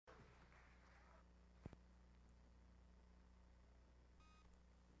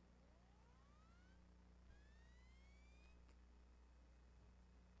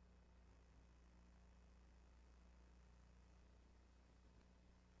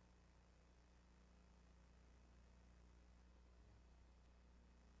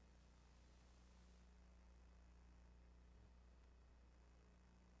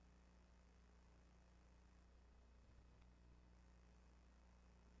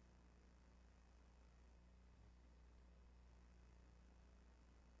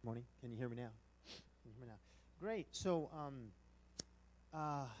morning. Can you hear me now? Can you hear me now? Great. So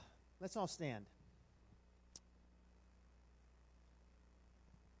let's all stand.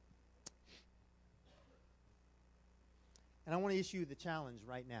 And I want to issue the challenge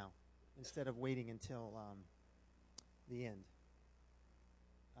right now instead of waiting until the end.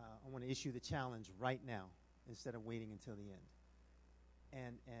 I want to issue the challenge right now instead of waiting until the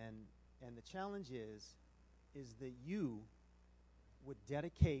end. And the challenge is that you would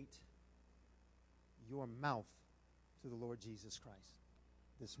dedicate your mouth to the Lord Jesus Christ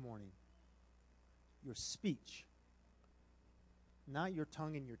this morning. Your speech, not your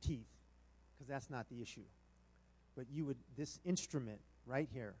tongue and your teeth, because that's not the issue. But you would, this instrument right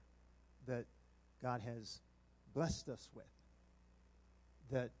here that God has blessed us with,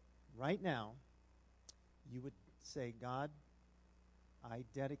 that right now you would say, God, I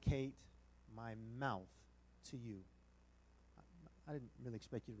dedicate my mouth to you. I didn't really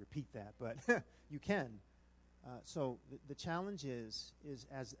expect you to repeat that, but you can. So the challenge is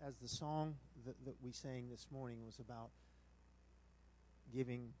as the song that we sang this morning was about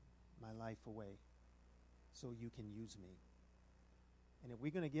giving my life away so you can use me. And if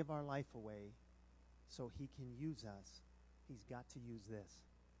we're going to give our life away so he can use us, he's got to use this.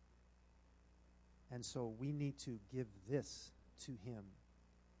 And so we need to give this to him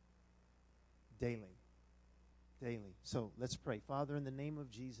daily. Daily. So let's pray. Father, in the name of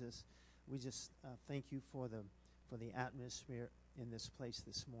Jesus, we just thank you for the atmosphere in this place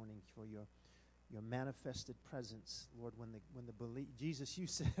this morning, for your manifested presence, Lord. When the Jesus, you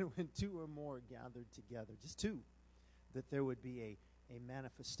said when two or more gathered together, just two, that there would be a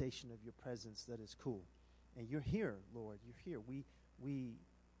manifestation of your presence that is cool. And you're here, Lord. You're here.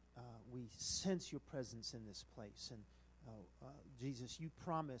 We sense your presence in this place. And Jesus, you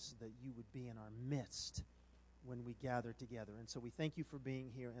promised that you would be in our midst when we gather together. And so we thank you for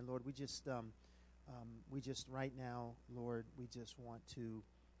being here. And Lord, we just right now, Lord, we just want to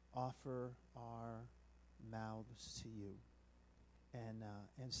offer our mouths to you and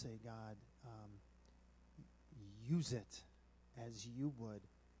say, God, use it as you would.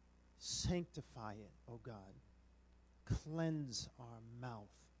 Sanctify it, oh God. Cleanse our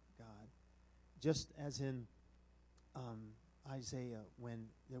mouth, God. Just as in Isaiah, when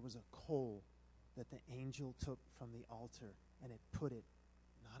there was a coal that the angel took from the altar and it put it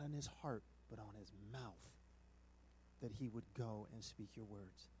not on his heart but on his mouth, that he would go and speak your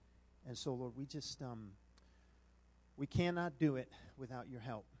words. And so, Lord, we just we cannot do it without your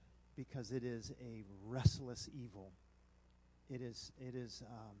help, because it is a restless evil. It is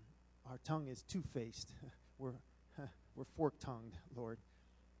our tongue is two-faced. We're fork-tongued, Lord,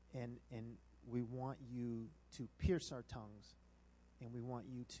 and we want you to pierce our tongues, and we want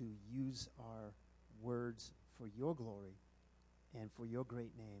you to use our words for your glory and for your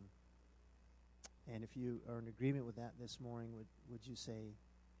great name. And if you are in agreement with that this morning, would you say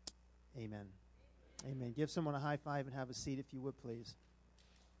amen? Amen. Give someone a high five and have a seat if you would, please.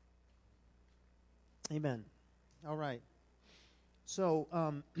 Amen. All right. So,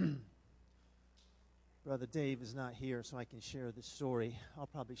 Brother Dave is not here, so I can share this story. I'll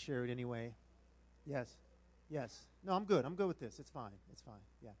probably share it anyway. Yes. Yes. No, I'm good. I'm good with this. It's fine. It's fine.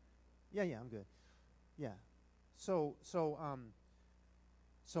 Yeah. Yeah, I'm good. Yeah. So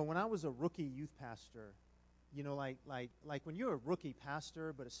when I was a rookie youth pastor, you know, like when you're a rookie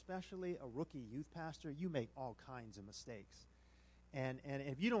pastor, but especially a rookie youth pastor, you make all kinds of mistakes. And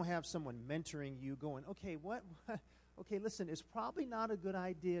if you don't have someone mentoring you, going, okay, okay, listen, it's probably not a good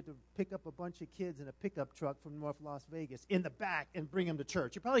idea to pick up a bunch of kids in a pickup truck from North Las Vegas in the back and bring them to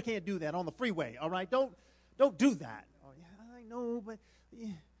church. You probably can't do that on the freeway, all right? Don't do that. Oh, yeah, I know, but yeah.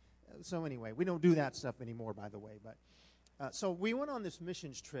 So anyway, we don't do that stuff anymore, by the way. But so we went on this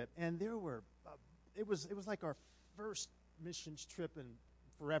missions trip, and there were it was like our first missions trip in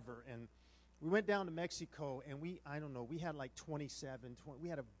forever. And we went down to Mexico, and we had like 20, we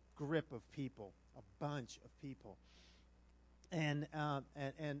had a grip of people, a bunch of people. And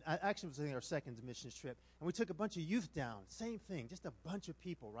actually, it was our second missions trip. And we took a bunch of youth down. Same thing, just a bunch of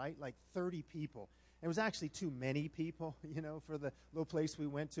people, right? Like 30 people. It was actually too many people, you know, for the little place we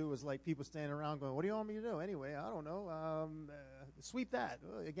went to. It was like people standing around going, what do you want me to do? Anyway, I don't know. Sweep that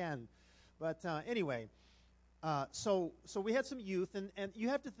again. But anyway, so we had some youth. And you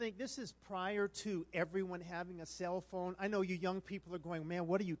have to think, this is prior to everyone having a cell phone. I know you young people are going, man,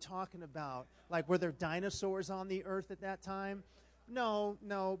 what are you talking about? Like, were there dinosaurs on the earth at that time? No,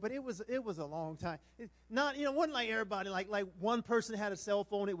 but it was a long time. Wasn't like everybody, like one person had a cell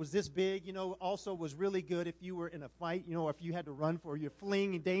phone, it was this big, also was really good if you were in a fight, or if you had to run for you're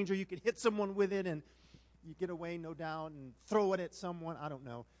fleeing in danger, you could hit someone with it and you get away, no doubt, and throw it at someone, I don't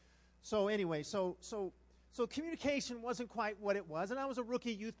know. So anyway, so communication wasn't quite what it was, and I was a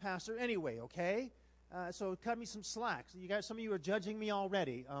rookie youth pastor anyway, okay? So cut me some slack. So you guys, some of you are judging me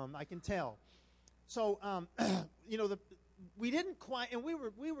already. I can tell. So we didn't quite, and we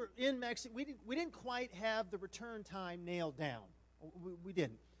were in Mexico. We didn't quite have the return time nailed down. We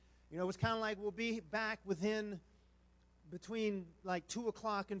didn't. It was kind of like we'll be back between like 2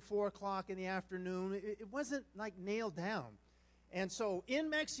 o'clock and 4 o'clock in the afternoon. It wasn't like nailed down. And so in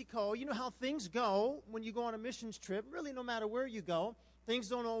Mexico, you know how things go when you go on a missions trip. Really, no matter where you go, things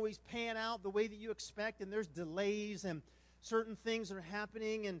don't always pan out the way that you expect, and there's delays and certain things are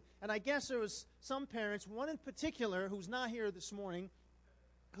happening. And I guess there was some parents, one in particular who's not here this morning,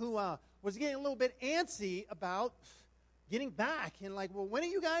 who was getting a little bit antsy about getting back. And like, well, when are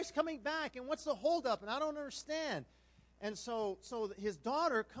you guys coming back? And what's the holdup? And I don't understand. And so his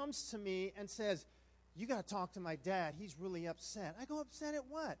daughter comes to me and says, you got to talk to my dad. He's really upset. I go, upset at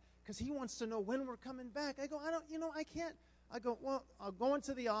what? Because he wants to know when we're coming back. I go, I can't. I go, well, I'll go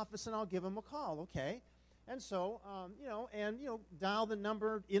into the office and I'll give him a call, okay? And so, dial the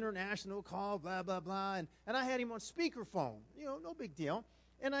number, international call, blah, blah, blah. And I had him on speakerphone, no big deal.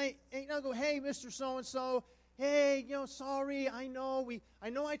 And I go, hey, Mr. So-and-so, hey, sorry, I know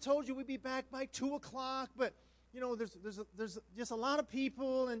I told you we'd be back by 2 o'clock, but, there's just a lot of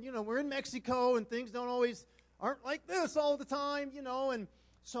people, and, we're in Mexico, and things aren't like this all the time, and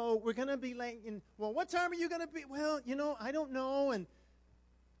so we're going to be late. And, well, what time are you going to be? Well, I don't know, and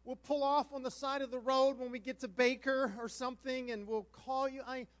we'll pull off on the side of the road when we get to Baker or something, and we'll call you.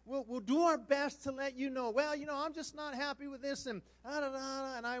 We'll do our best to let you know. Well, I'm just not happy with this, and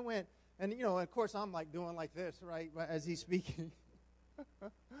da-da-da-da. And I went, and, of course, I'm like doing like this, right, as he's speaking.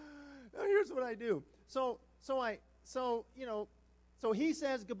 Now, here's what I do. So he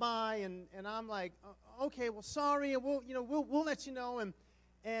says goodbye, and I'm like, okay, well, sorry, and we'll let you know,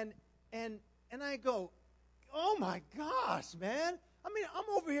 and I go, oh my gosh, man. I mean, I'm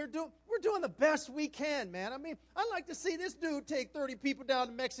over here we're doing the best we can, man. I mean, I'd like to see this dude take 30 people down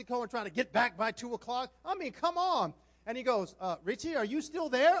to Mexico and try to get back by 2 o'clock. I mean, come on. And he goes, Richie, are you still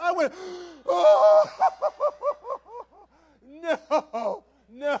there? I went, oh,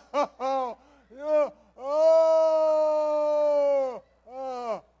 no,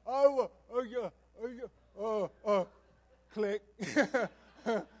 click.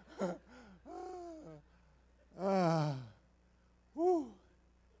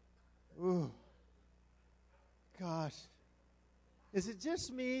 Gosh. Is it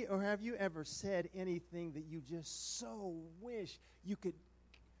just me, or have you ever said anything that you just so wish you could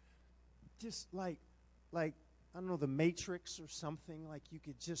just like I don't know, the Matrix or something, like you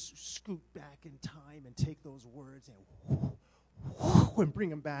could just scoot back in time and take those words and bring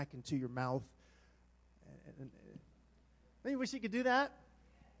them back into your mouth? You wish you could do that?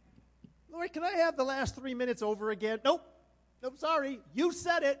 Lord, can I have the last 3 minutes over again? Nope, sorry. You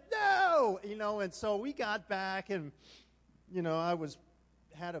said it. No! And so we got back, and, I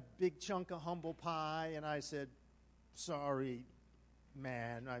had a big chunk of humble pie, and I said, sorry,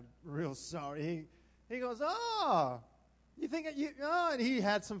 man, I'm real sorry. He goes, oh, you think and he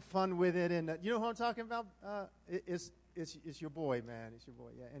had some fun with it, and you know who I'm talking about? It's your boy, man. It's your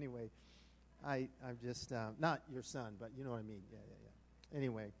boy. Yeah, anyway, I'm just, not your son, but you know what I mean. Yeah.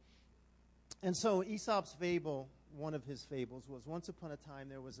 Anyway. And so Aesop's fable, one of his fables, was once upon a time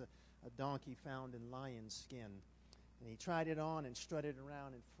there was a donkey found in lion's skin. And he tried it on and strutted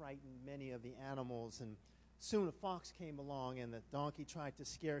around and frightened many of the animals. And soon a fox came along, and the donkey tried to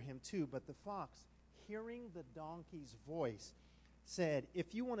scare him too. But the fox, hearing the donkey's voice, said,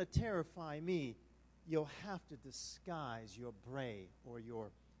 if you want to terrify me, you'll have to disguise your bray or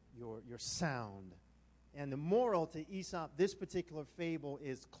your sound. And the moral to Aesop, this particular fable,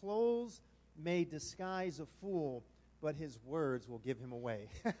 is clothes may disguise a fool, but his words will give him away.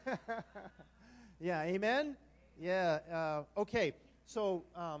 Yeah, amen? Yeah, okay. So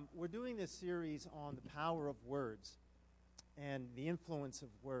we're doing this series on the power of words and the influence of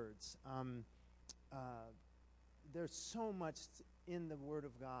words. There's so much in the Word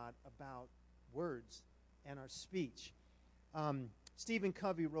of God about words and our speech. Stephen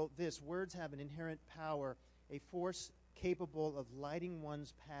Covey wrote this: words have an inherent power, a force capable of lighting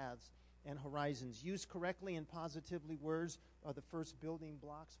one's paths and horizons. Used correctly and positively, words are the first building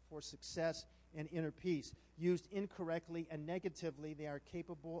blocks for success and inner peace. Used incorrectly and negatively, they are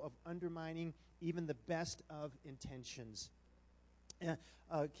capable of undermining even the best of intentions.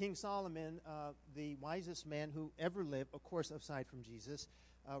 King Solomon, the wisest man who ever lived, of course, aside from Jesus,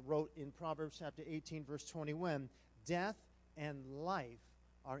 wrote in Proverbs chapter 18, verse 21, death and life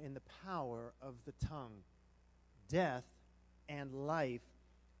are in the power of the tongue. Death and life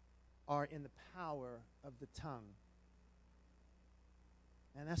are in the power of the tongue.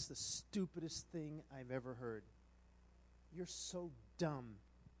 And that's the stupidest thing I've ever heard. You're so dumb.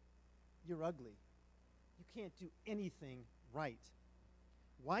 You're ugly. You can't do anything right.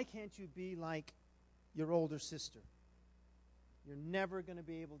 Why can't you be like your older sister? You're never going to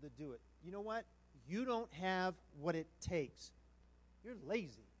be able to do it. You know what? You don't have what it takes. You're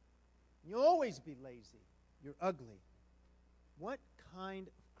lazy. You'll always be lazy. You're ugly. What kind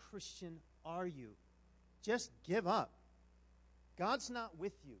of Christian are you? Just give up. God's not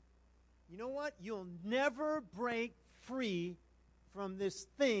with you. You know what? You'll never break free from this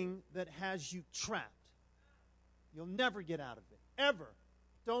thing that has you trapped. You'll never get out of it. Ever.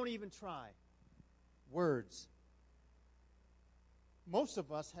 Don't even try. Words. Most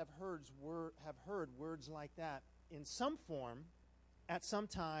of us have heard words like that in some form, at some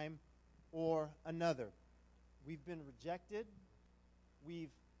time, or another. We've been rejected. We've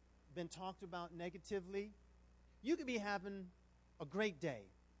been talked about negatively. You could be having a great day,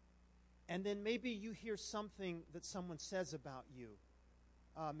 and then maybe you hear something that someone says about you.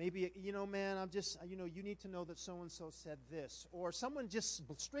 Maybe, man, you need to know that so-and-so said this. Or someone just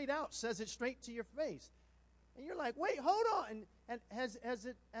straight out says it straight to your face. And you're like, wait, hold on. And has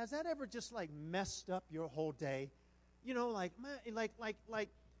that ever just like messed up your whole day? Man, man,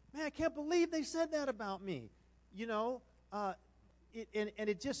 I can't believe they said that about me.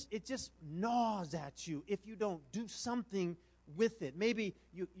 It just gnaws at you if you don't do something with it. Maybe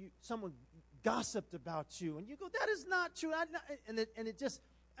someone gossiped about you, and you go, that is not true. And it's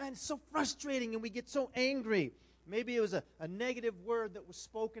so frustrating, and we get so angry. Maybe it was a negative word that was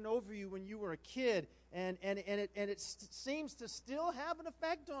spoken over you when you were a kid, and it seems to still have an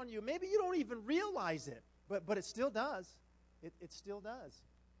effect on you. Maybe you don't even realize it, but it still does. It still does.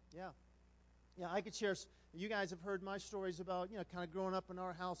 Yeah. Yeah, I could share. You guys have heard my stories about, kind of growing up in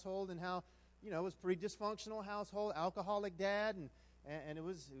our household and how, it was a pretty dysfunctional household, alcoholic dad, and it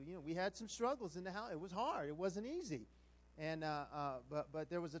was, we had some struggles in the house. It was hard. It wasn't easy. And but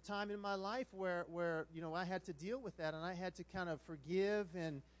there was a time in my life where I had to deal with that, and I had to kind of forgive,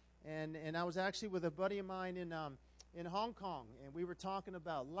 and I was actually with a buddy of mine in Hong Kong, and we were talking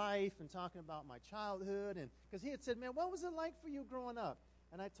about life and talking about my childhood, and because he had said, man, what was it like for you growing up?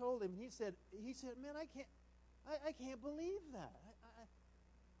 And I told him, he said, man, I can't believe that.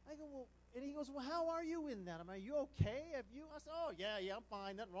 I go, well, and he goes, well, how are you in that? Are you okay? I said, oh, yeah, I'm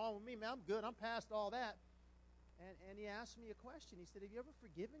fine. Nothing wrong with me, man. I'm good. I'm past all that. And he asked me a question. He said, have you ever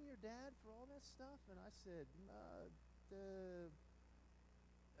forgiven your dad for all that stuff? And I said,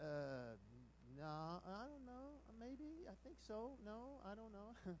 no, I don't know. Maybe. I think so. No, I don't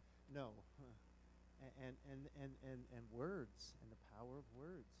know. No. And words and the power of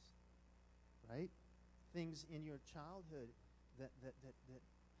words, right? Things in your childhood that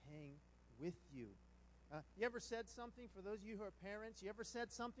hang with you. You ever said something, for those of you who are parents, you ever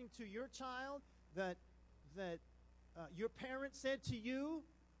said something to your child that your parent said to you,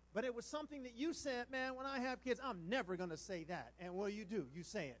 but it was something that you said, man, when I have kids, I'm never going to say that. And what do? You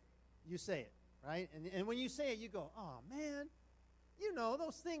say it. You say it, right? And when you say it, you go, oh, man,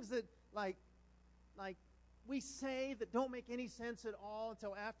 those things that, like we say that don't make any sense at all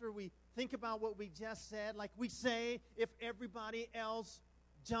until after we think about what we just said. Like we say, if everybody else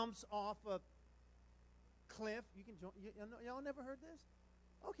jumps off a cliff, you can jump. Y'all never heard this?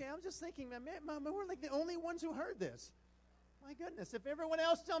 Okay, I'm just thinking, man, we're like the only ones who heard this. My goodness, if everyone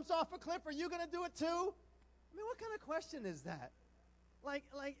else jumps off a cliff, are you going to do it too? I mean, what kind of question is that? And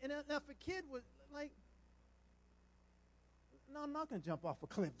now if a kid was like, no, I'm not going to jump off a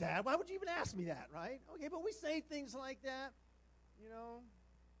cliff, Dad. Why would you even ask me that, right? Okay, but we say things like that,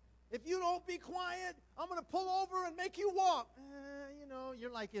 If you don't be quiet, I'm going to pull over and make you walk.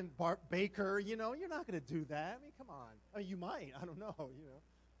 You're like in Bart Baker, you're not going to do that. I mean, come on. I mean, you might. I don't know,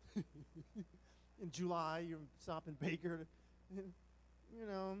 In July, you're stopping Baker.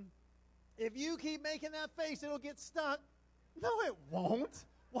 If you keep making that face, it'll get stuck. No, it won't.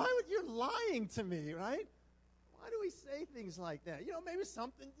 Why would you lying to me, right? Why do we say things like that? Maybe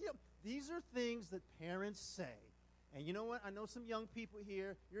something, these are things that parents say. And you know what? I know some young people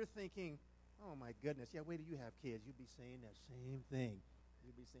here, you're thinking, oh, my goodness. Yeah, wait till you have kids. You'll be saying that same thing.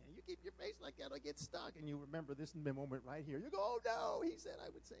 You'll be saying, you keep your face like that, I'll get stuck. And you remember this moment right here. You go, oh, no, he said I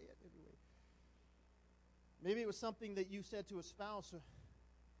would say it. Anyway. Maybe it was something that you said to a spouse, and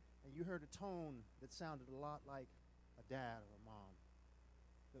you heard a tone that sounded a lot like a dad or a mom.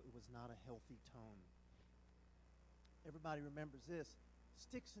 But it was not a healthy tone. Everybody remembers this.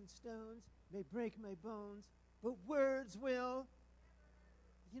 Sticks and stones may break my bones, but words will.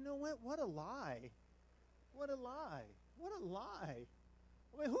 You know what? What a lie. What a lie. What a lie.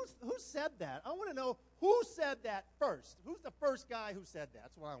 I mean, who said that? I want to know who said that first. Who's the first guy who said that?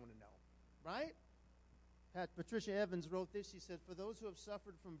 That's what I want to know, right? Patricia Evans wrote this. She said, "For those who have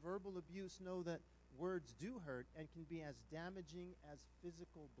suffered from verbal abuse know that words do hurt and can be as damaging as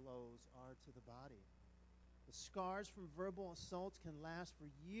physical blows are to the body. The scars from verbal assaults can last for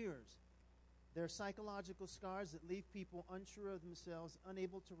years. They're psychological scars that leave people unsure of themselves,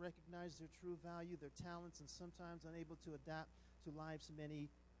 unable to recognize their true value, their talents, and sometimes unable to adapt to life's many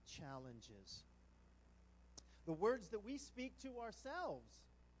challenges." The words that we speak to ourselves.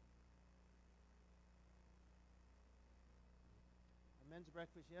 Our men's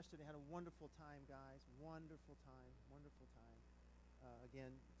breakfast yesterday had a wonderful time, guys. Wonderful time. Wonderful time.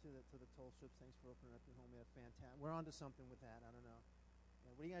 Again, to the Tolships, thanks for opening up your home. We had fantastic. We're on to something with that. I don't know.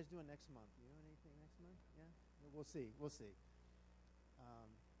 Yeah, what are you guys doing next month? You know anything next month? Yeah? We'll see. We'll see.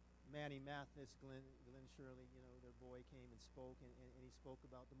 Manny Mathis, Glenn Shirley, their boy came and spoke, and he spoke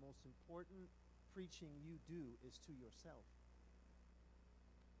about the most important preaching you do is to yourself.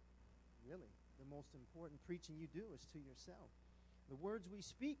 Really. The most important preaching you do is to yourself. The words we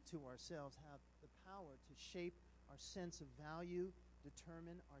speak to ourselves have the power to shape our sense of value,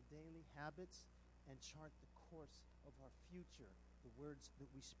 determine our daily habits, and chart the course of our future. The words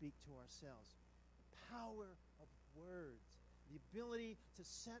that we speak to ourselves. The power of words. The ability to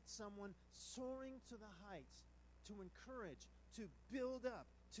set someone soaring to the heights, to encourage, to build up,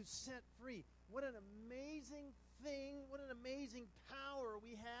 to set free. What an amazing thing, what an amazing power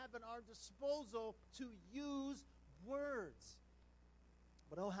we have at our disposal to use words.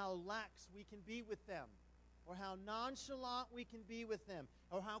 But oh, how lax we can be with them, or how nonchalant we can be with them,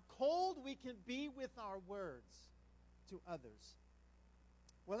 or how cold we can be with our words to others.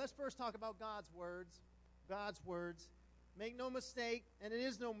 Well, let's first talk about God's words. God's words. Make no mistake, and it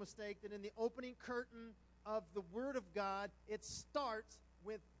is no mistake, that in the opening curtain of the Word of God, it starts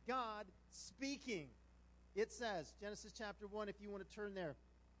with God speaking. It says, Genesis chapter 1, if you want to turn there.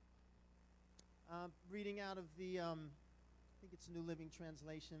 Reading out of the, I think it's a New Living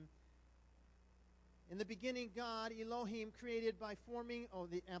Translation. In the beginning, God, Elohim, created by forming,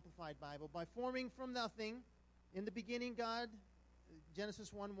 the Amplified Bible, by forming from nothing. In the beginning, God,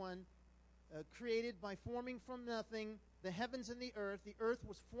 Genesis 1:1, created by forming from nothing the heavens and the earth. The earth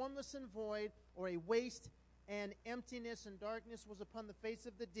was formless and void, or a waste, and emptiness and darkness was upon the face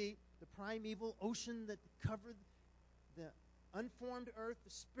of the deep. The primeval ocean that covered the unformed earth.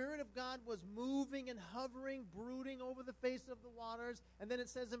 The Spirit of God was moving and hovering, brooding over the face of the waters. And then it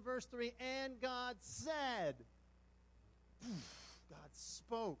says in verse 3, and God said, God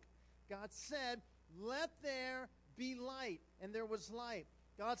spoke. God said, let there be light. And there was light.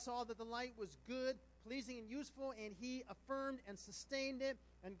 God saw that the light was good, pleasing, and useful, and he affirmed and sustained it.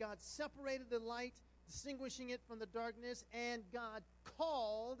 And God separated the light, distinguishing it from the darkness. And God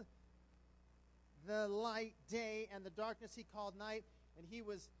called the light day, and the darkness he called night. And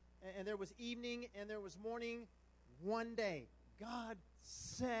there was evening, and there was morning one day. God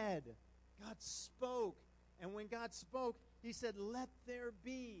said, God spoke. And when God spoke, he said, let there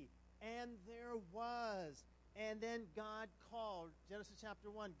be. And there was. And then God called. Genesis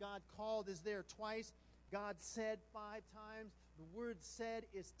chapter 1, God called is there twice. God said 5 times. The word said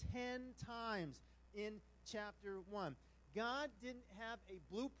is 10 times in chapter 1. God didn't have a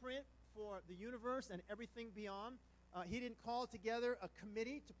blueprint for the universe and everything beyond. He didn't call together a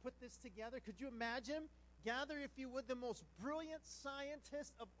committee to put this together. Could you imagine? Gather, if you would, the most brilliant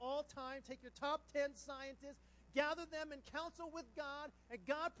scientists of all time. Take your top 10 scientists. Gather them and counsel with God. And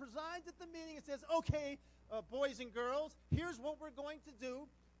God presides at the meeting and says, okay, boys and girls, here's what we're going to do.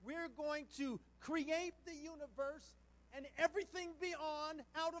 We're going to create the universe and everything beyond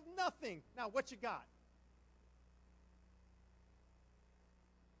out of nothing. Now, what you got?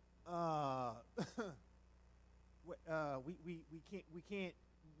 We can't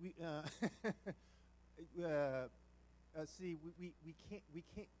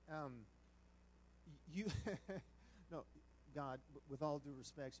you no, God, with all due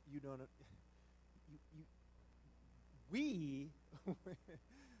respect, you don't we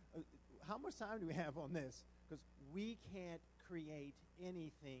how much time do we have on this? Because we can't create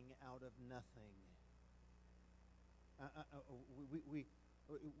anything out of nothing.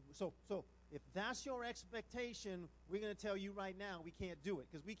 So if that's your expectation, we're going to tell you right now we can't do it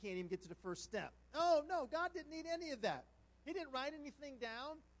because we can't even get to the first step. Oh, no, God didn't need any of that. He didn't write anything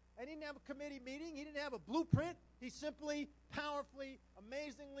down. He didn't have a committee meeting. He didn't have a blueprint. He simply, powerfully,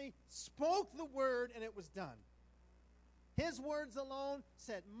 amazingly spoke the word, and it was done. His words alone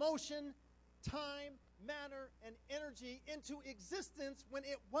set motion, time, matter, and energy into existence when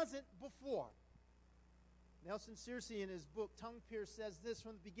it wasn't before. Nelson Searcy, in his book Tongue Pierce, says this: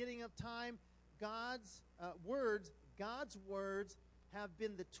 from the beginning of time, God's words have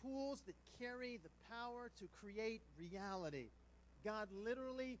been the tools that carry the power to create reality. God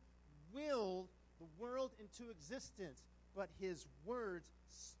literally willed the world into existence, but his words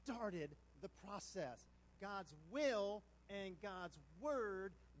started the process. God's will and God's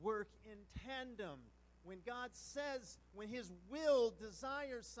word work in tandem. When God says, when his will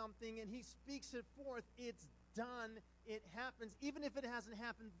desires something and he speaks it forth, it's done, it happens. Even if it hasn't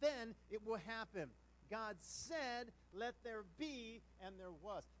happened then, it will happen. God said, let there be, and there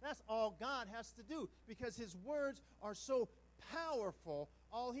was. That's all God has to do, because his words are so powerful.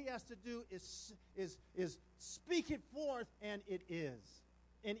 All he has to do is speak it forth, and it is.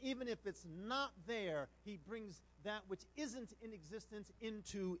 And even if it's not there, he brings that which isn't in existence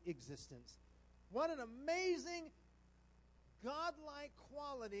into existence. What an amazing, godlike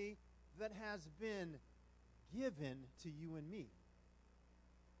quality that has been given to you and me.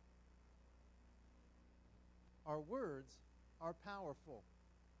 Our words are powerful.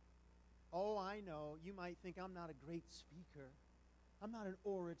 Oh, I know. You might think I'm not a great speaker. I'm not an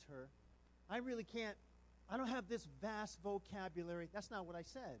orator. I really can't. I don't have this vast vocabulary. That's not what I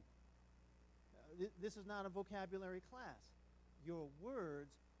said. This is not a vocabulary class. Your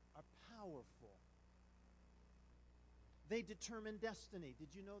words are powerful. They determine destiny.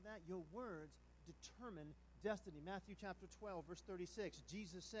 Did you know that? Your words determine destiny. Matthew chapter 12, verse 36.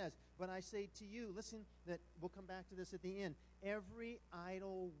 Jesus says, but I say to you, listen, that we'll come back to this at the end. Every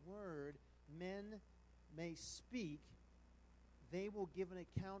idle word men may speak, they will give an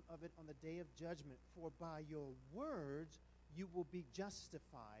account of it on the day of judgment. For by your words you will be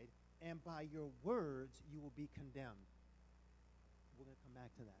justified, and by your words you will be condemned. We're going to come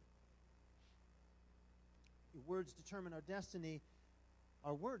back to that. Your words determine our destiny.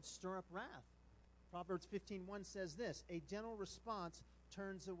 Our words stir up wrath. Proverbs 15:1 says this: a gentle response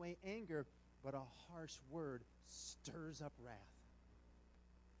turns away anger, but a harsh word stirs up wrath.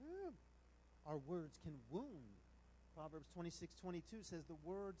 Our words can wound. Proverbs 26:22 says the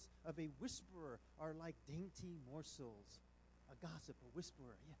words of a whisperer are like dainty morsels. A gossip, a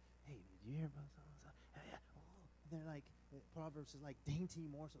whisperer. Yeah. Hey, did you hear about so-and-so? Yeah. Oh. They're like, Proverbs is like dainty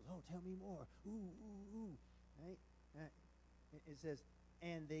morsels. Oh, tell me more. Ooh, ooh, ooh. Right? It says,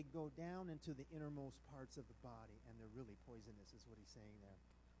 and they go down into the innermost parts of the body, and they're really poisonous, is what he's saying there.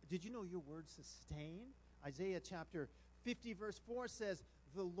 Did you know your words sustain? Isaiah chapter 50, verse 4 says,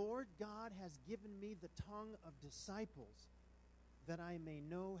 the Lord God has given me the tongue of disciples, that I may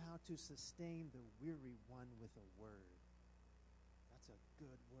know how to sustain the weary one with a word. That's a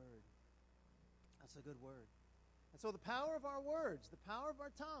good word. That's a good word. And so the power of our words, the power of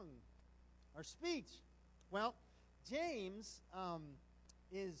our tongue, our speech. Well, James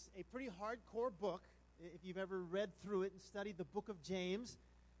is a pretty hardcore book, if you've ever read through it and studied the book of James.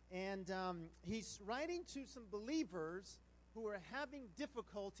 And he's writing to some believers who are having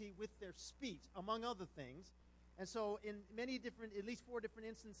difficulty with their speech, among other things. And so in many different, at least 4 different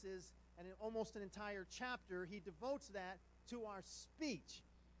instances, and in almost an entire chapter, he devotes that to our speech.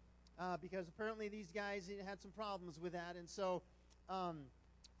 Because apparently these guys had some problems with that. And so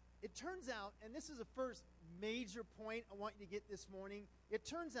it turns out, and this is the first major point I want you to get this morning, it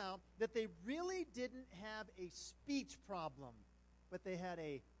turns out that they really didn't have a speech problem, but they had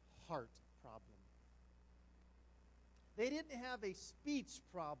a heart problem. They didn't have a speech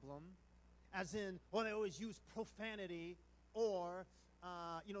problem, as in, well, they always use profanity, or,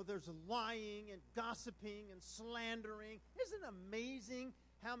 there's lying and gossiping and slandering. Isn't it amazing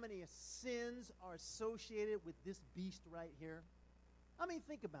how many sins are associated with this beast right here? I mean,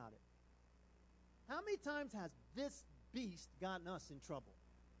 think about it. How many times has this beast gotten us in trouble?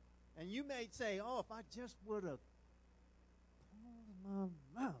 And you may say, oh, if I just would have pulled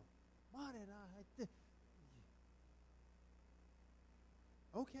my mouth, why did I?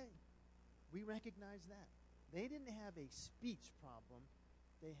 Okay, we recognize that. They didn't have a speech problem.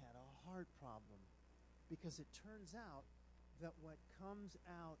 They had a heart problem. Because it turns out that what comes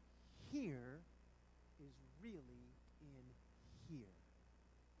out here is really in here,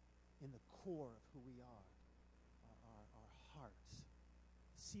 in the core of who we are, our hearts,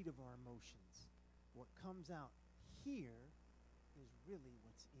 the seat of our emotions. What comes out here is really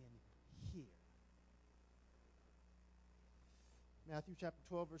what's in here. Matthew chapter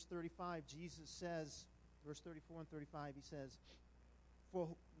 12, verse 35, Jesus says, verse 34 and 35, he says, for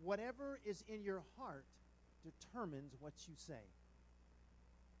whatever is in your heart determines what you say.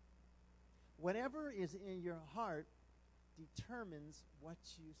 Whatever is in your heart determines what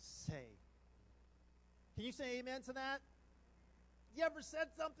you say. Can you say amen to that? You ever said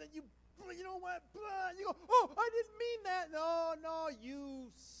something, you know what, you go, oh, I didn't mean that. No,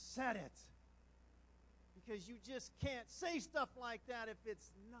 you said it. Because you just can't say stuff like that if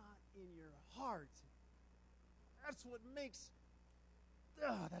it's not in your heart. That's what makes,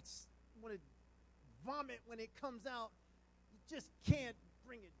 that's when it vomit when it comes out. You just can't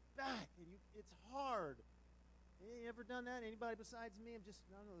bring it back, and it's hard. You ever done that? Anybody besides me? I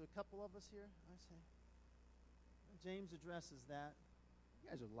don't know, a couple of us here. I say, James addresses that. You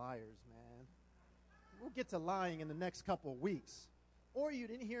guys are liars, man. We'll get to lying in the next couple of weeks. Or you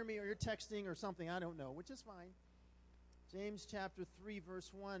didn't hear me, or you're texting or something, I don't know, which is fine. James chapter 3,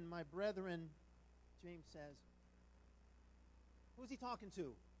 verse 1, my brethren, James says, who's he talking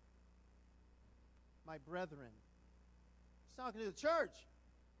to? My brethren. He's talking to the church.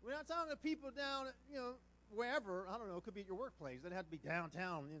 We're not talking to people down, wherever. I don't know. It could be at your workplace. It doesn't have to be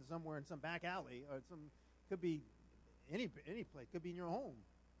downtown, somewhere in some back alley, or could be any place. Could be in your home.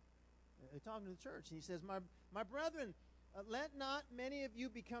 He's talking to the church. And he says, my brethren, let not many of you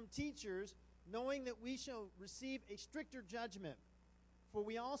become teachers, knowing that we shall receive a stricter judgment. For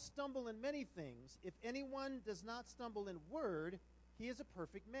we all stumble in many things. If anyone does not stumble in word, he is a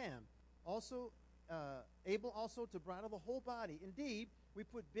perfect man, also able also to bridle the whole body. Indeed, we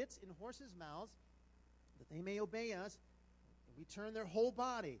put bits in horses' mouths, that they may obey us, and we turn their whole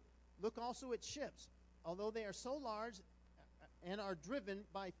body. Look also at ships. Although they are so large and are driven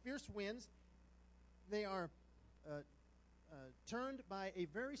by fierce winds, they are turned by a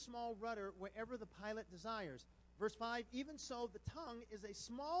very small rudder wherever the pilot desires. Verse 5, even so the tongue is a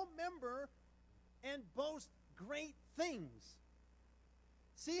small member and boasts great things.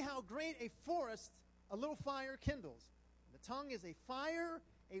 See how great a forest a little fire kindles. The tongue is a fire,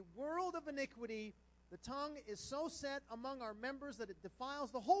 a world of iniquity. The tongue is so set among our members that it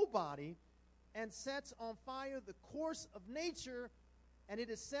defiles the whole body and sets on fire the course of nature, and it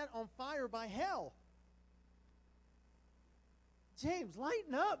is set on fire by hell. James,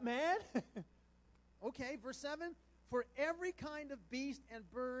 lighten up, man. Okay, verse 7. For every kind of beast and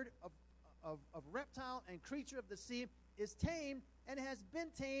bird, of reptile and creature of the sea is tamed and has been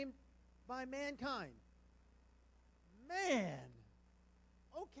tamed by mankind. Man.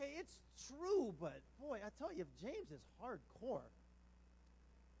 Okay, it's true, but boy, I tell you, James is hardcore.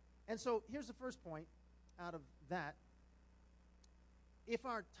 And so here's the first point out of that. If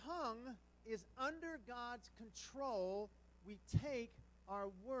our tongue is under God's control, we take our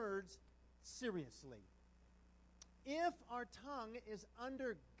words seriously. If our tongue is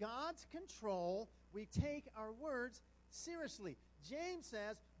under God's control, we take our words seriously. James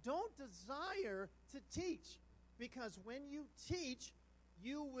says, don't desire to teach, because when you teach,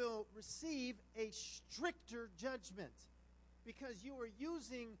 you will receive a stricter judgment, because you are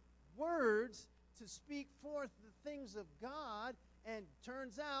using words to speak forth the things of God, and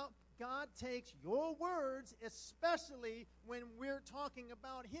turns out God takes your words, especially when we're talking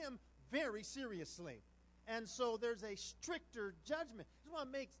about Him, very seriously. And so there's a stricter judgment. This is what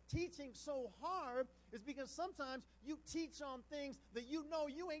makes teaching so hard, is because sometimes you teach on things that you know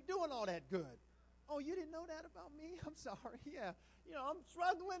you ain't doing all that good. Oh, you didn't know that about me? I'm sorry. Yeah. I'm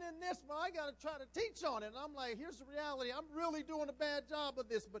struggling in this, but I got to try to teach on it. And I'm like, here's the reality. I'm really doing a bad job of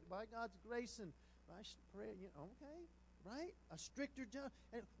this, but by God's grace and by prayer, okay, right? A stricter judgment.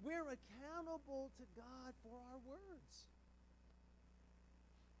 And we're accountable to God for our words.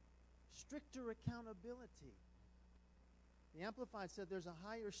 Stricter accountability. The Amplified said there's a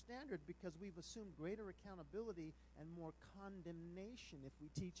higher standard because we've assumed greater accountability and more condemnation if we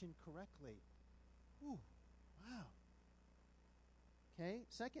teach incorrectly. Ooh, wow. Okay,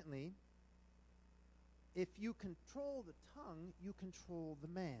 secondly, if you control the tongue, you control the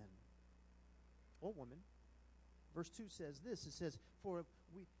man or woman. Verse 2 says this, it says, for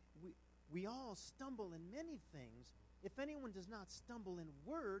we all stumble in many things. If anyone does not stumble in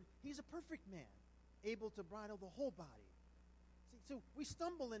word, he's a perfect man, able to bridle the whole body. See, so we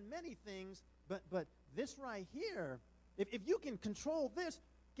stumble in many things, but this right here, if you can control this,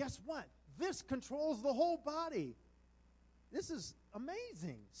 guess what? This controls the whole body. This is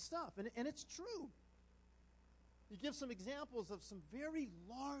amazing stuff, and it's true. You give some examples of some very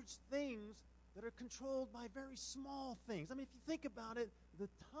large things that are controlled by very small things. I mean, if you think about it, the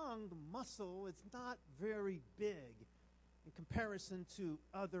tongue, the muscle, it's not very big in comparison to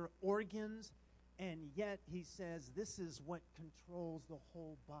other organs, and yet he says this is what controls the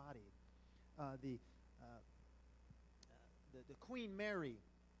whole body. The Queen Mary,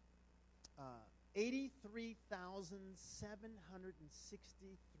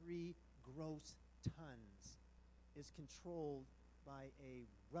 83,763 gross tons is controlled by a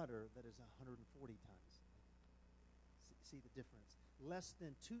rudder that is 140 tons. See the difference. less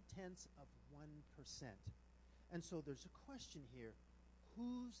than 0.2%. And so there's a question here.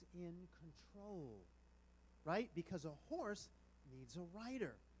 Who's in control? Right? Because a horse needs a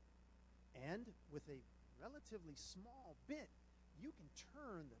rider. And with a relatively small bit, you can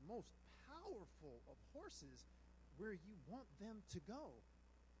turn the most powerful of horses where you want them to go.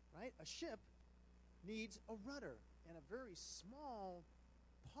 Right? A ship needs a rudder, and a very small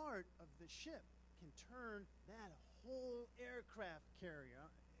part of the ship can turn that whole aircraft carrier,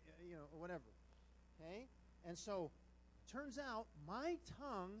 or whatever. Okay? And so, turns out my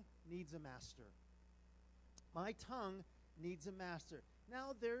tongue needs a master. My tongue needs a master.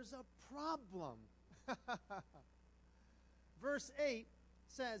 Now, there's a problem. Verse 8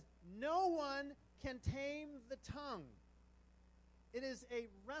 says, no one can tame the tongue. It is a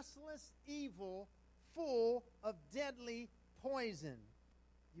restless evil full of deadly poison.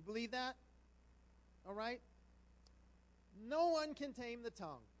 You believe that? All right? No one can tame the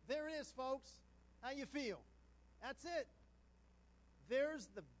tongue. There it is, folks. How you feel? That's it. There's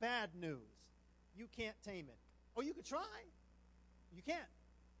the bad news. You can't tame it. Oh, you could try. You can't.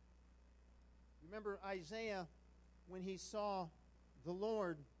 Remember Isaiah when he saw the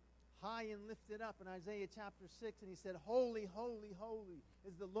Lord high and lifted up in Isaiah chapter 6, and he said, holy, holy, holy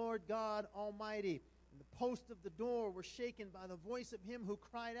is the Lord God Almighty. And the posts of the door were shaken by the voice of him who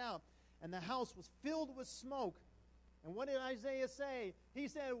cried out, and the house was filled with smoke. And what did Isaiah say? He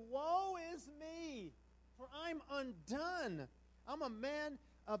said, woe is me, for I'm undone. I'm a man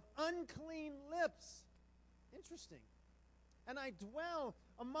of unclean lips. Interesting. And I dwell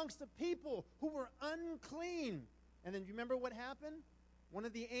amongst a people who were unclean. And then you remember what happened? One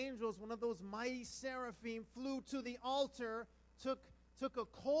of the angels, one of those mighty seraphim, flew to the altar, took a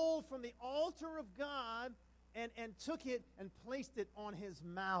coal from the altar of God, and took it and placed it on his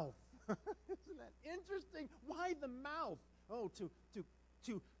mouth. Isn't that interesting? Why the mouth? Oh, to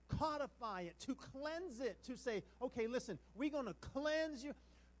codify it, to cleanse it, to say, okay, listen, we're going to cleanse you.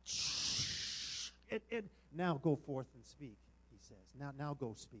 And now go forth and speak, he says. Now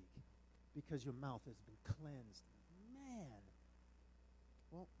go speak, because your mouth has been cleansed. Man.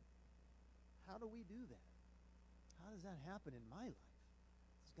 Well, how do we do that? How does that happen in my life?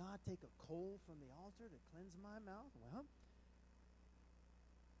 Does God take a coal from the altar to cleanse my mouth? Well,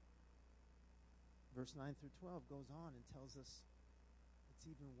 verse 9 through 12 goes on and tells us it's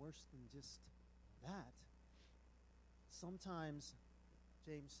even worse than just that. Sometimes,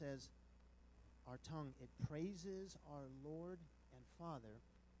 James says, our tongue, it praises our Lord and Father,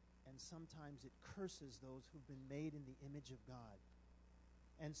 and sometimes it curses those who've been made in the image of God.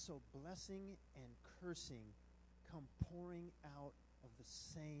 And so blessing and cursing come pouring out of the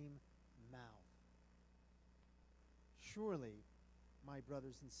same mouth. Surely, my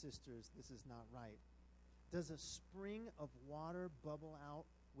brothers and sisters, this is not right. Does a spring of water bubble out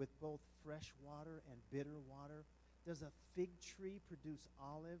with both fresh water and bitter water? Does a fig tree produce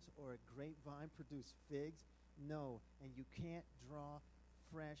olives or a grapevine produce figs? No, and you can't draw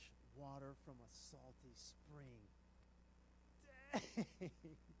fresh water from a salty spring. Dang.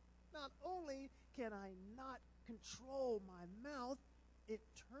 Not only can I not control my mouth, it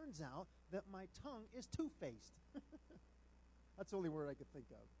turns out that my tongue is two-faced. That's the only word I could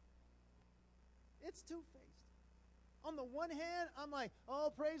think of. It's two-faced. On the one hand, I'm like,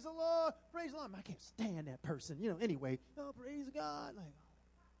 oh, praise the Lord, praise the Lord. I can't stand that person. Anyway, oh, praise God. Like,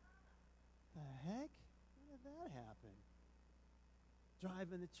 the heck? How did that happen?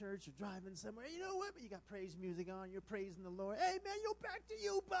 Driving to church or driving somewhere. You know what? But you got praise music on. You're praising the Lord. Hey, man, back to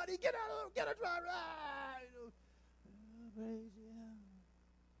you, buddy. Get a driver. Praise you.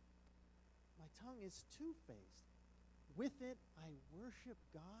 My tongue is two-faced. With it, I worship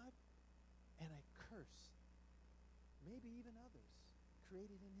God and I curse. Maybe even others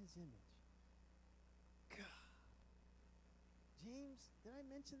created in his image. God. James, did I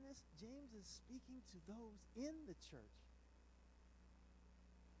mention this? James is speaking to those in the church.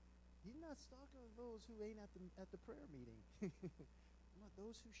 He's not talking to those who ain't at the prayer meeting.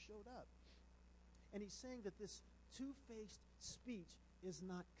 Those who showed up. And he's saying that this two-faced speech is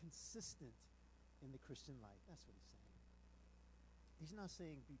not consistent in the Christian life. That's what he's saying. He's not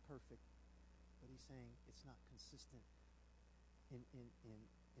saying be perfect, but he's saying it's not consistent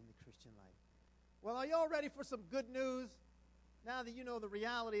in the Christian life. Well, are y'all ready for some good news? Now that you know the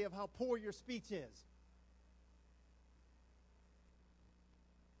reality of how poor your speech is.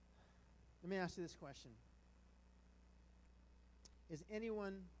 Let me ask you this question. Is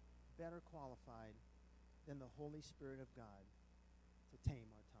anyone better qualified than the Holy Spirit of God to tame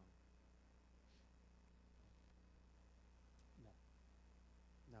our tongue?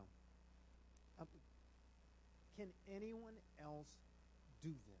 No. Can anyone else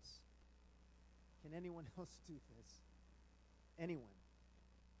do this? Can anyone else do this? Anyone?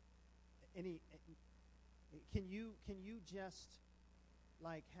 Can you just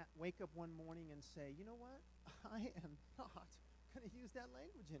like wake up one morning and say, you know what? I am not going to use that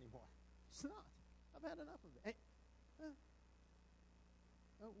language anymore. It's not. I've had enough of it.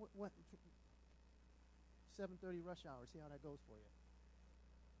 What? 7:30 rush hour. See how that goes for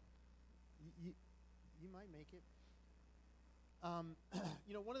you. You might make it.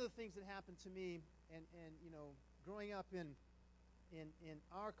 One of the things that happened to me, and growing up in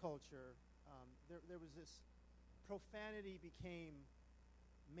our culture, there was this profanity became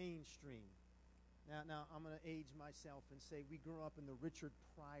mainstream. Now I'm going to age myself and say we grew up in the Richard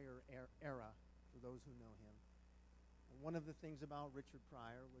Pryor era. For those who know him, and one of the things about Richard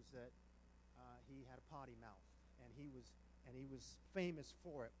Pryor was that he had a potty mouth, and he was famous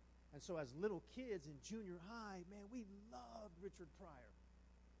for it. And so as little kids in junior high, man, we loved Richard Pryor.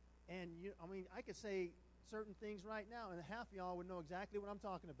 And I could say certain things right now, and half of y'all would know exactly what I'm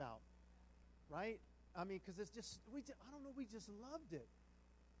talking about, right? Because it's just I don't know, we just loved it.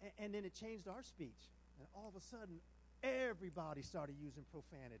 And then it changed our speech, and all of a sudden, everybody started using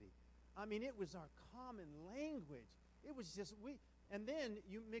profanity. It was our common language. It was just and then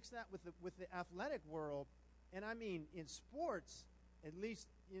you mix that with the athletic world, and in sports, at least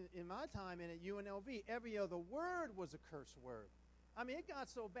in my time and at UNLV, every other word was a curse word. It got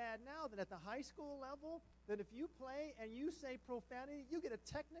so bad now that at the high school level, that if you play and you say profanity, you get a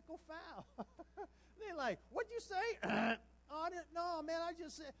technical foul. They're like, "What'd you say?" "Oh, I didn't. No, man. I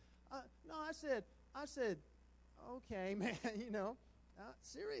just said. No, I said. Okay, man.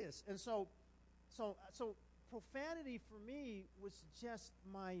 Serious." And so profanity for me was just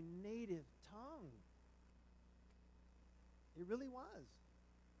my native tongue. It really was.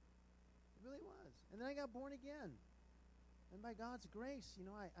 It really was. And then I got born again. And by God's grace,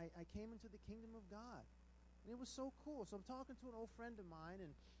 I came into the kingdom of God. And it was so cool. So I'm talking to an old friend of mine,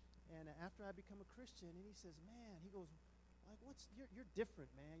 and after I become a Christian, and he says, man, he goes, like, you're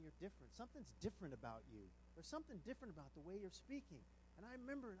different, man. You're different. Something's different about you. There's something different about the way you're speaking. And I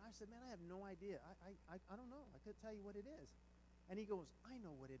remember, and I said, man, I have no idea. I don't know. I couldn't tell you what it is. And he goes, I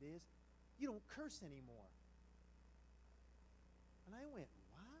know what it is. You don't curse anymore. And I went,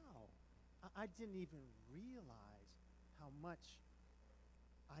 wow. I didn't even realize how much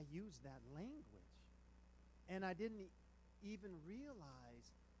I used that language. And I didn't even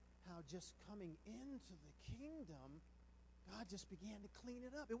realize how just coming into the kingdom, God just began to clean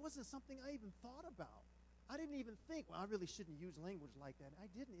it up. It wasn't something I even thought about. I didn't even think, well, I really shouldn't use language like that. I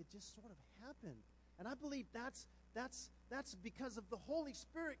didn't. It just sort of happened. And I believe that's because of the Holy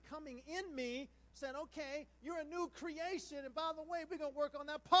Spirit coming in me, said, okay, you're a new creation, and by the way, we're going to work on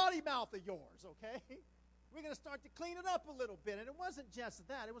that potty mouth of yours, okay? We're going to start to clean it up a little bit. And it wasn't just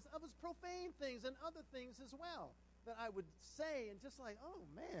that. It was profane things and other things as well that I would say, and just like, oh,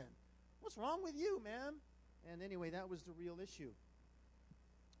 man, what's wrong with you, man? And anyway, that was the real issue.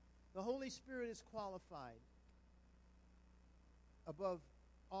 The Holy Spirit is qualified above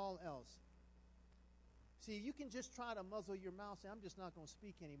all else. See, you can just try to muzzle your mouth, say, I'm just not going to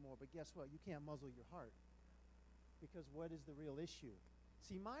speak anymore. But guess what? You can't muzzle your heart. Because what is the real issue?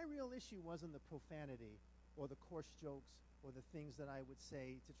 See, my real issue wasn't the profanity or the coarse jokes or the things that I would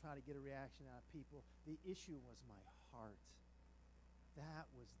say to try to get a reaction out of people. The issue was my heart. That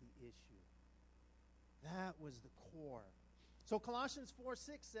was the issue. That was the core. So Colossians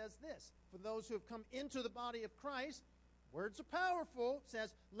 4:6 says this, for those who have come into the body of Christ, words are powerful,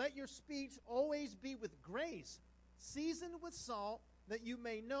 says, let your speech always be with grace, seasoned with salt, that you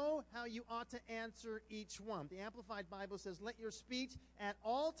may know how you ought to answer each one. The Amplified Bible says, let your speech at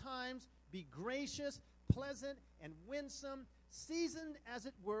all times be gracious, pleasant, and winsome, seasoned as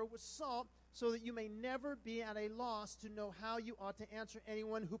it were with salt, so that you may never be at a loss to know how you ought to answer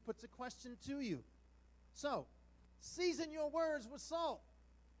anyone who puts a question to you. So, season your words with salt.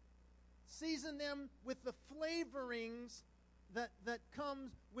 Season them with the flavorings that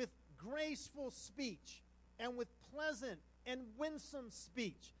comes with graceful speech and with pleasant and winsome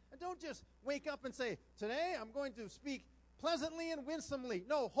speech. And don't just wake up and say, today I'm going to speak pleasantly and winsomely.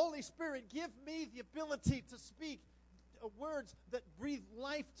 No, Holy Spirit, give me the ability to speak words that breathe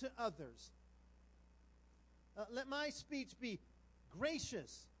life to others. Let my speech be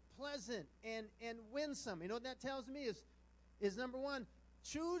gracious, pleasant, and winsome. You know what that tells me is number one,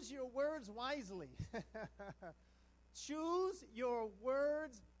 choose your words wisely. Choose your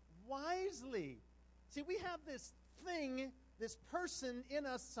words wisely. See, we have this thing, this person in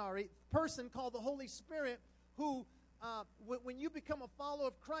us, person called the Holy Spirit, who when you become a follower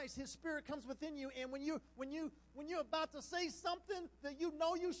of Christ, His Spirit comes within you, and when you're about to say something that you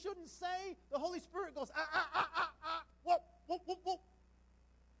know you shouldn't say, the Holy Spirit goes, whoa, whoa, whoa, whoa.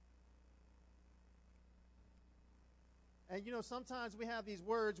 And sometimes we have these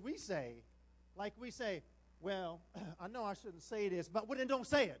words we say, like we say, well, I know I shouldn't say this, but then don't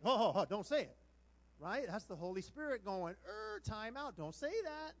say it. Don't say it. Right? That's the Holy Spirit going, time out. Don't say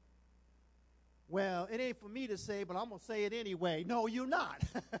that. Well, it ain't for me to say, but I'm going to say it anyway. No, you're not.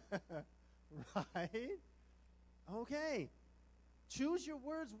 Right? Okay. Choose your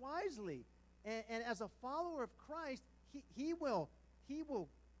words wisely. And as a follower of Christ, he'll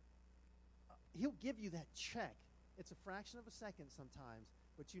give you that check. It's a fraction of a second sometimes,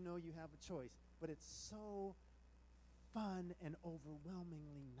 but you have a choice. But it's so fun and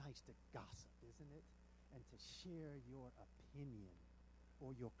overwhelmingly nice to gossip, isn't it? And to share your opinion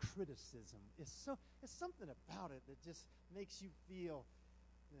or your criticism. It's something about it that just makes you feel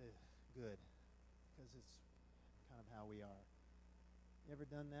good, because it's kind of how we are. You ever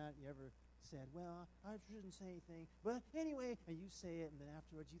done that? You ever said, well, I shouldn't say anything, but anyway, and you say it, and then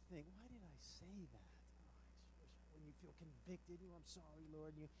afterwards you think, why did I say that? When you feel convicted, I'm sorry,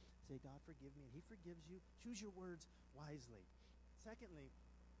 Lord, and you say, God, forgive me, and He forgives you. Choose your words wisely. Secondly,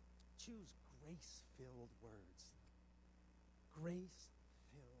 choose grace-filled words.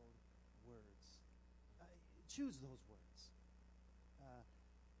 Grace-filled words. Choose those words.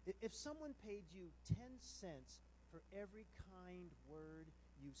 If someone paid you 10 cents for every kind word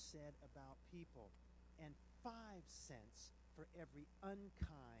you said about people, and 5 cents for every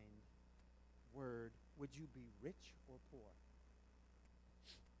unkind word, would you be rich or poor?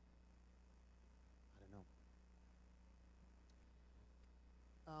 I don't know.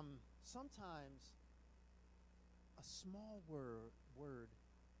 Sometimes a small word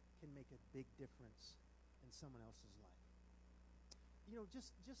can make a big difference in someone else's life.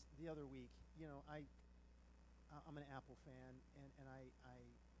 Just the other week, I'm an Apple fan, and I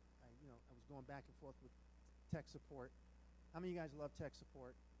was going back and forth with tech support. How many of you guys love tech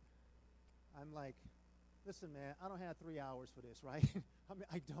support? I'm like, listen, man, I don't have 3 hours for this, right?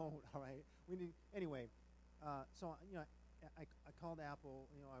 I don't, all right? Anyway, so, I called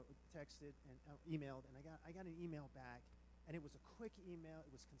Apple, I texted and emailed, and I got an email back, and it was a quick email.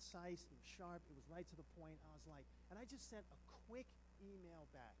 It was concise. It was sharp. It was right to the point. I was like, and I just sent a quick email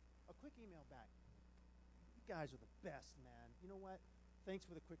back. You guys are the best, man. You know what? Thanks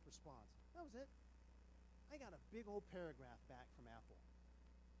for the quick response. That was it. I got a big old paragraph back from Apple.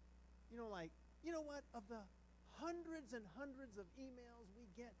 What? Of the hundreds and hundreds of emails we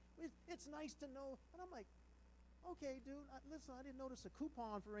get, it's nice to know. And I'm like, okay, dude, listen, I didn't notice a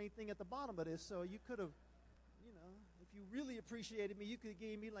coupon for anything at the bottom of this, so you could have, if you really appreciated me, you could have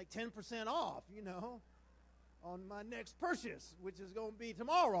gave me like 10% off, on my next purchase, which is going to be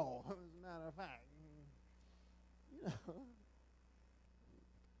tomorrow, as a matter of fact.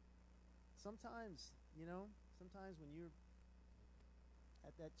 Sometimes when you're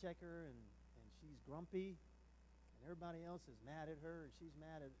at that checker and she's grumpy and everybody else is mad at her and she's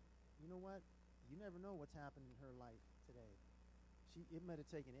mad at, you know what? You never know what's happened in her life today. It might have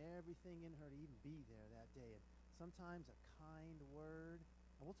taken everything in her to even be there that day. And sometimes a kind word,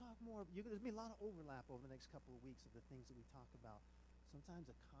 and we'll talk more. There's going to be a lot of overlap over the next couple of weeks of the things that we talk about. Sometimes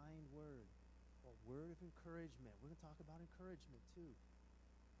a kind word or word of encouragement. We're going to talk about encouragement too,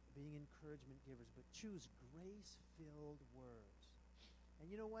 being encouragement givers. But choose grace-filled words. And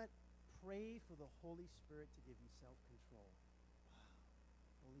you know what? Pray for the Holy Spirit to give you self-control.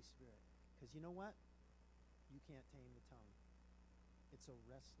 Wow. Holy Spirit. Because you know what? You can't tame the tongue. It's a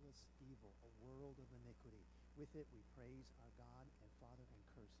restless evil, a world of iniquity. With it, we praise our God and Father and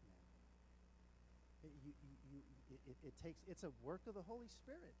curse men. It's a work of the Holy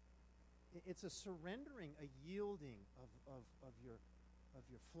Spirit. It's a surrendering, a yielding of your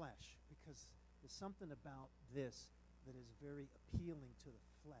flesh, because there's something about this that is very appealing to the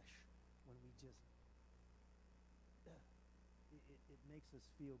flesh when we just it makes us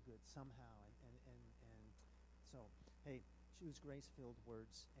feel good somehow, and so hey, choose grace-filled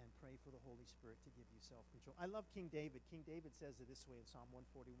words and pray for the Holy Spirit to give you self-control. I love King David. King David says it this way in Psalm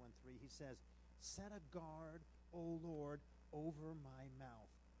 141:3. He says, "Set a guard, O Lord, over my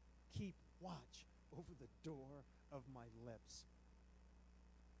mouth. Keep watch over the door of my lips."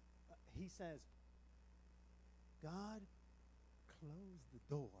 He says, God, close the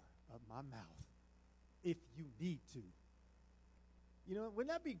door of my mouth if you need to. Wouldn't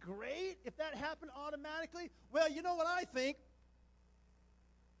that be great if that happened automatically? Well, you know what I think?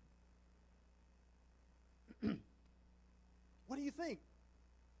 What do you think?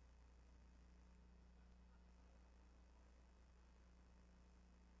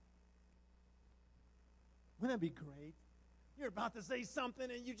 Wouldn't that be great? You're about to say something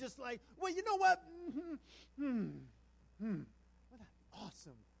and you just like, well, you know what? Wouldn't that be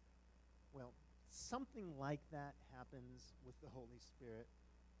awesome? Well, something like that happens with the Holy Spirit.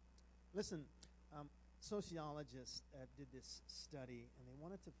 Listen, sociologists did this study, and they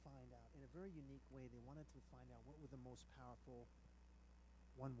wanted to find out, in a very unique way, they wanted to find out what were the most powerful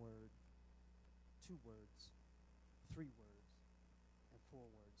 1 word, 2 words, 3 words, and 4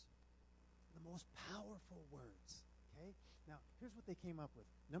 words. The most powerful words, okay? Now, here's what they came up with.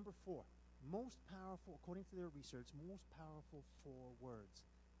 Number 4, most powerful, according to their research, most powerful 4 words.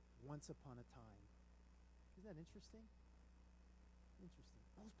 Once upon a time. Isn't that interesting? Interesting.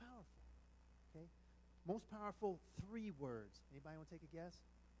 Most powerful, okay? Most powerful 3 words. Anybody want to take a guess?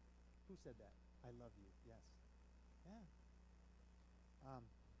 Who said that? I love you. Yes. Yeah.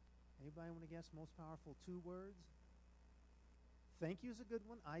 Anybody want to guess most powerful 2 words? Thank you is a good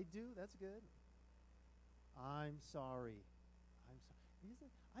one. I do. That's good. I'm sorry. I'm sorry.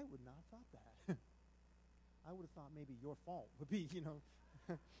 I would not have thought that. I would have thought maybe your fault would be,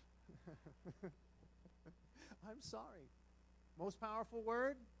 I'm sorry. Most powerful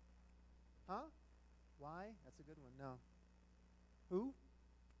word? Huh? Why? That's a good one. No. Who?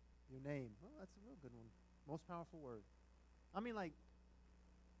 Your name. Oh, that's a real good one. Most powerful word. I mean, like,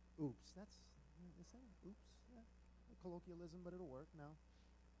 oops. Is that oops? Yeah. A colloquialism, but it'll work. No.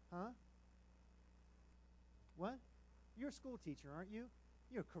 Huh? What? You're a school teacher, aren't you?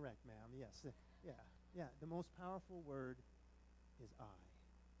 You're correct, ma'am. Yes. Yeah. The most powerful word is I.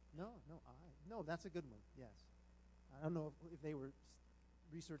 No, I. No, that's a good one. Yes. I don't know if they were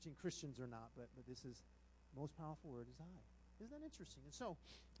researching Christians or not, but this is most powerful word is I. Isn't that interesting? And so,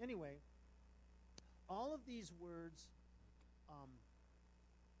 anyway, all of these words,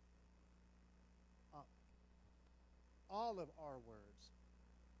 all of our words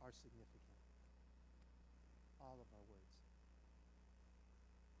are significant. All of our words.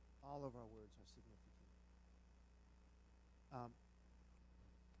 All of our words are significant.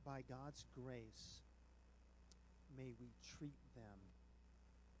 By God's grace, may we treat them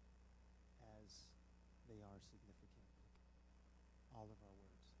as they are significant. All of our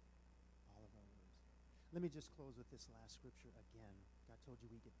words. All of our words. Let me just close with this last scripture again. I told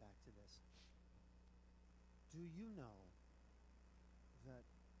you we get back to this. Do you know that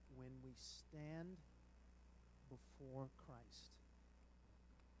when we stand before Christ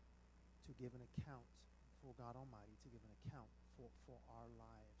to give an account for God Almighty, to give an account for our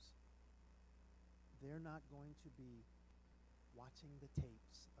lives, they're not going to be watching the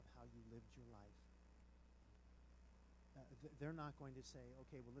tapes of how you lived your life. They're not going to say,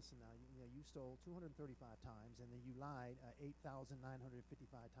 okay, well, listen now, you stole 235 times, and then you lied 8,955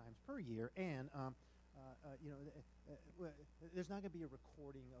 times per year, and there's not going to be a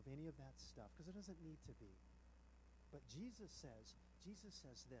recording of any of that stuff because it doesn't need to be. But Jesus says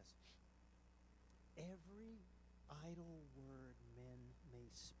this: every idle word men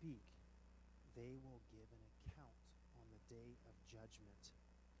may speak, they will give an account on the day of judgment.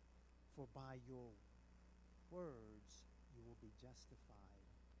 For by your words you will be justified,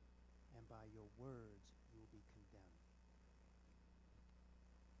 and by your words you will be condemned.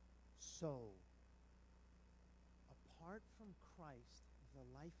 So, apart from Christ, the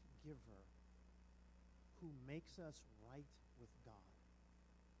life giver, who makes us right with God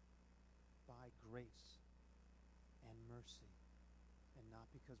by grace and mercy, and not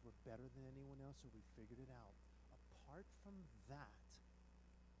because we're better than anyone else or we figured it out. Apart from that,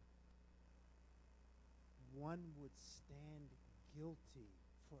 one would stand guilty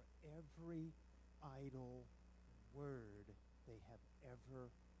for every idle word they have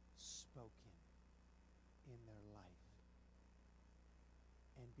ever spoken in their life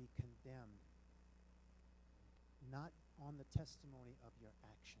and be condemned not on the testimony of your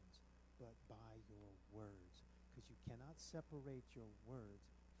actions, but by your words, because you cannot separate your words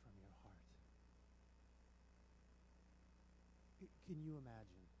from your heart. Can you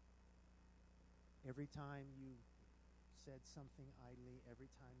imagine? Every time you said something idly, every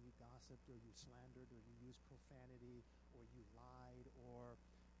time you gossiped or you slandered or you used profanity or you lied or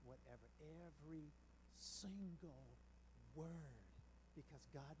whatever, every single word, because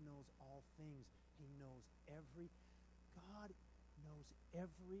God knows all things. God knows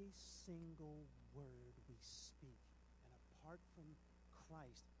every single word we speak. And apart from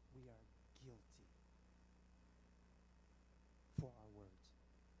Christ, we are guilty for our words.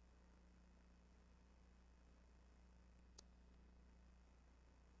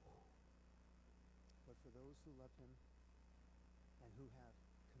 But for those who love him and who have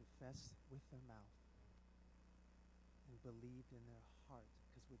confessed with their mouth and believed in their heart,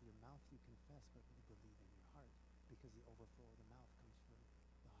 because with your mouth you confess, but you believe in your heart, because the overflow of the mouth comes from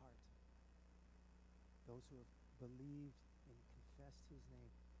the heart. Those who have believed and confessed his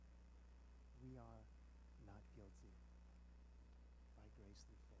name, we are not guilty by grace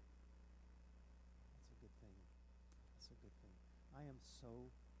through faith. That's a good thing. That's a good thing. I am so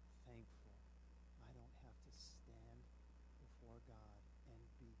thankful I don't have to stand before God and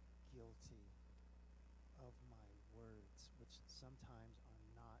be guilty of my words, which sometimes are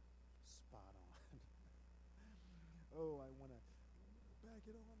not spot on. Oh, I want to back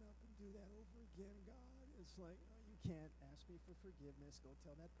it on up and do that over again, God. It's like, oh, you can't ask me for forgiveness. Go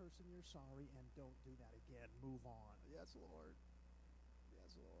tell that person you're sorry and don't do that again. Move on. Yes, Lord.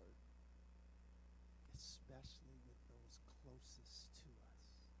 Yes, Lord. Especially with those closest to us.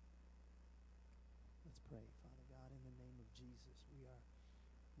 Let's pray. Father God, in the name of Jesus, we're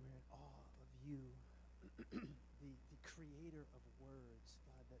in awe of you, the creator of words,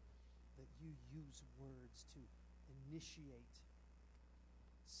 God, that you use words to initiate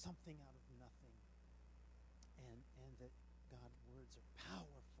something out of nothing, and that, God, words are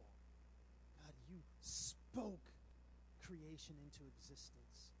powerful. God, you spoke creation into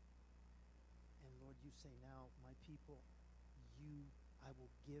existence. And Lord, you say now, my people, I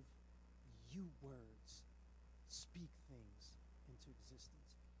will give you words. Speak things into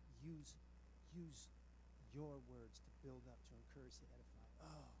existence. Use your words to build up, to encourage, to edify.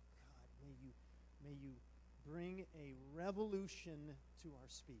 Oh, God, may you bring a revolution to our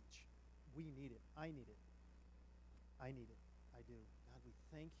speech. We need it. I need it. I need it. I do. God, we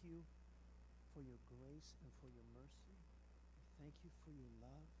thank you for your grace and for your mercy. We thank you for your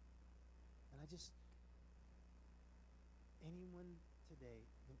love. And anyone today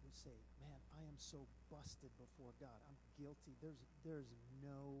that would say, man, I am so busted before God. I'm guilty. There's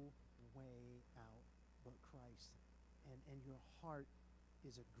no way out but Christ. And your heart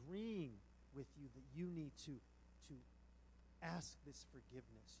is agreeing with you that you need to ask this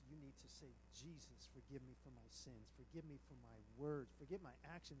forgiveness. You need to say, Jesus, forgive me for my sins. Forgive me for my words. Forgive my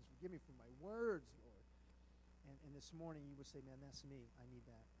actions. Forgive me for my words, Lord. And this morning you would say, man, that's me. I need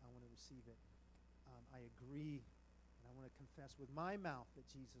that. I want to receive it. I agree. And I want to confess with my mouth that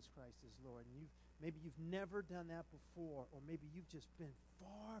Jesus Christ is Lord. And maybe you've never done that before, or maybe you've just been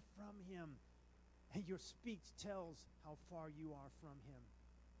far from him, and your speech tells how far you are from him.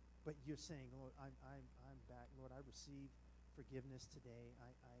 But you're saying, Lord, I'm back. Lord, I receive forgiveness today.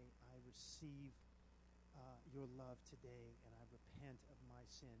 I receive your love today, and I repent of my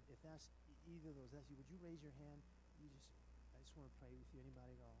sin. If that's either of those, that's you. Would you raise your hand? I just want to pray with you.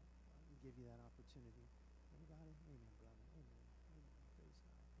 Anybody at all? I can give you that opportunity. Anybody? Amen, brother. Amen. Amen. Praise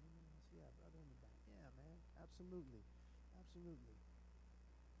God. Anyone else? Yeah, brother in the back. Yeah, man. Absolutely. Absolutely.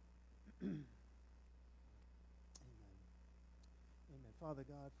 Amen. Amen. Father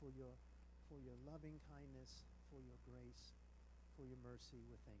God, for your loving kindness, for your grace, for your mercy,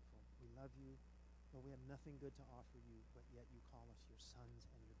 we're thankful. We love you. Lord, we have nothing good to offer you, but yet you call us your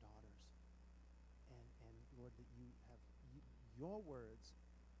sons and your daughters. And Lord, that your words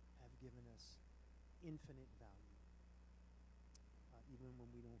have given us infinite value, even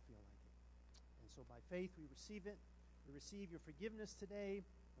when we don't feel like it. And so by faith, we receive it. We receive your forgiveness today.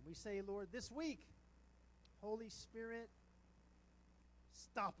 And we say, Lord, this week, Holy Spirit,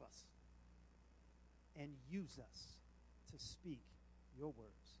 stop us and use us to speak your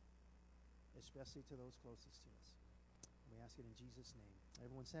words, especially to those closest to us. And we ask it in Jesus' name.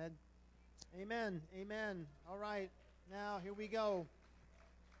 Everyone said, amen. Amen. All right. Now, here we go.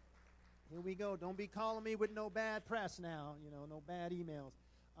 Here we go. Don't be calling me with no bad press now, no bad emails.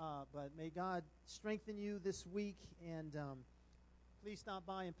 But may God strengthen you this week. And please stop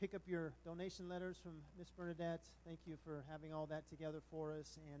by and pick up your donation letters from Miss Bernadette. Thank you for having all that together for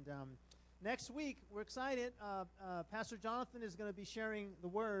us. And next week, we're excited. Pastor Jonathan is going to be sharing the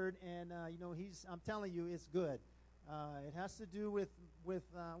word. And, I'm telling you, it's good. It has to do with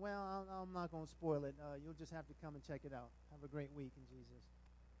I'm not going to spoil it. You'll just have to come and check it out. Have a great week in Jesus.